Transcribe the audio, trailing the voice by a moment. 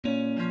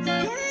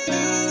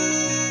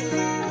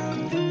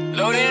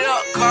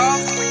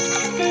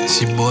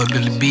It's your boy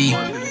Billy B.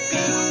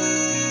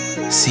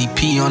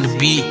 CP on the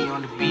beat.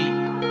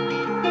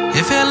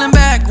 If hell and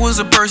back was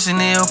a person,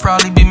 it'll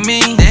probably be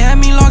me. They had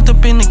me locked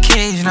up in the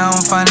cage, now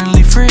I'm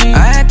finally free.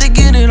 I had to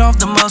get it off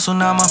the muscle,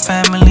 now my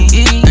family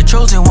eat. The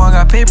chosen one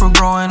got paper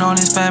growing on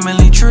his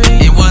family tree.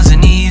 It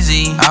wasn't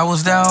easy, I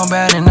was down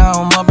bad and now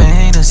I'm up and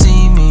hate to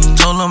see me.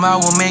 Told them I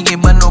would make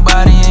it, but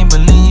nobody ain't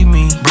believe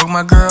me. Broke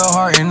my girl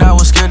heart and I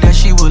was scared that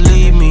she would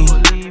leave me.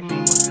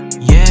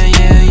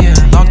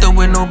 Locked up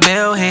with no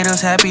bail,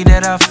 haters happy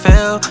that I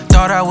fell.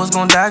 Thought I was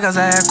gon' die cause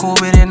I had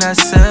COVID in that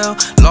cell.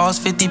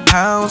 Lost 50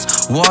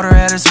 pounds, water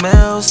had a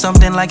smell.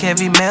 Something like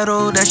heavy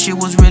metal, that shit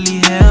was really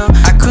hell.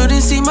 I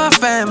couldn't see my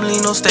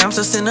family, no stamps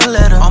to send a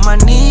letter. On my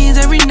knees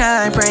every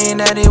night, praying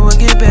that it would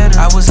get better.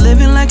 I was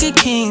living like a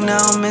king, now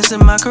I'm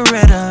missing my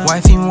Coretta.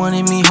 Wifey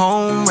wanted me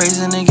home,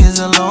 raising the kids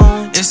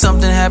alone. If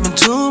something happened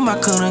to him, I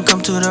couldn't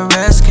come to the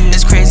rescue.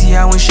 It's crazy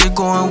how when shit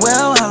going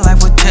well, how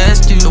life would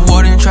test you. The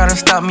war didn't try to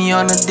stop me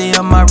on the day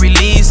of my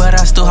release, but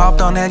I still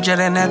hopped on that jet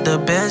and had the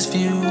best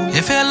view.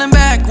 If hell and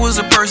back was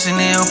a person,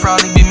 it'll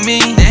probably be me.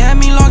 They had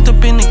me locked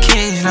up in the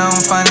cage, now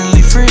I'm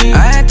finally free.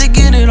 I had to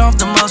get it off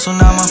the muscle,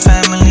 now my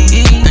family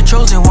eat. The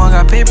chosen one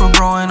got paper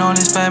growing on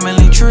his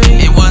family tree.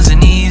 It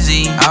wasn't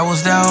easy, I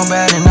was down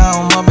bad and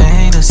now I'm up and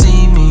hate to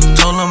see me.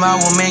 Told them I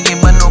would make it,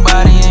 but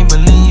nobody ain't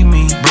believe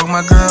me. Broke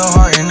my girl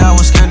heart and I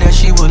was scared that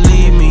she would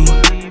leave me.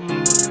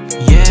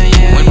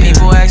 When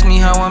people ask me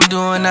how I'm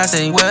doing, I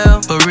say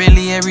well, but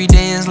really every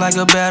day is like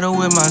a battle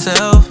with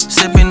myself.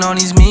 Sipping on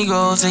these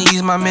Migos to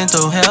ease my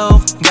mental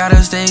health. Gotta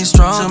stay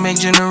strong to make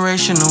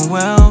generational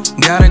wealth.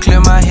 Gotta clear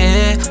my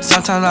head,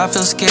 sometimes I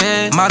feel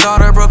scared. My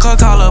daughter broke her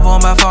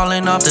collarbone by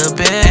falling off the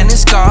bed, and it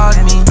scarred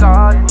me.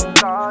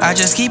 I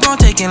just keep on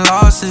taking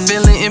losses,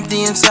 feeling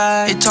empty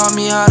inside. It taught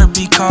me how to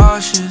be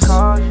cautious.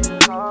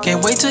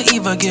 Can't wait to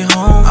Eva get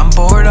home. I'm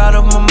bored out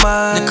of my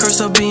mind, the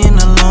curse of being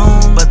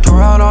alone. But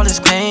throughout all this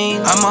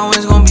pain, I'm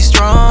always gonna be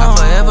strong. I'll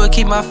forever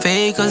keep my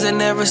faith, cause it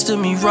never stood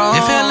me wrong.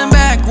 If hell and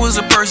back was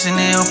a person,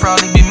 it'll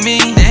probably be me.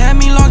 They had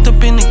me locked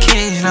up in the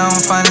cage, now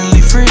I'm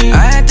finally free.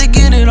 I had to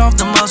get it off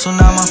the muscle,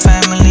 now my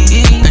family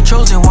eat. The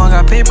chosen one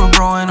got paper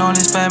growing on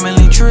his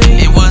family tree.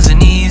 It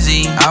wasn't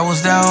easy, I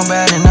was down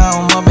bad and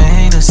now I'm up and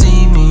hate to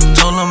see me.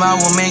 Told them I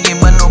would make it,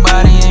 but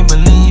nobody ain't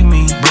believe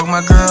me. Broke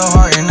my girl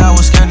heart and I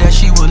was scared that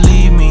she would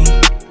leave me.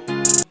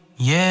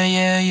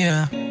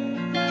 Yeah.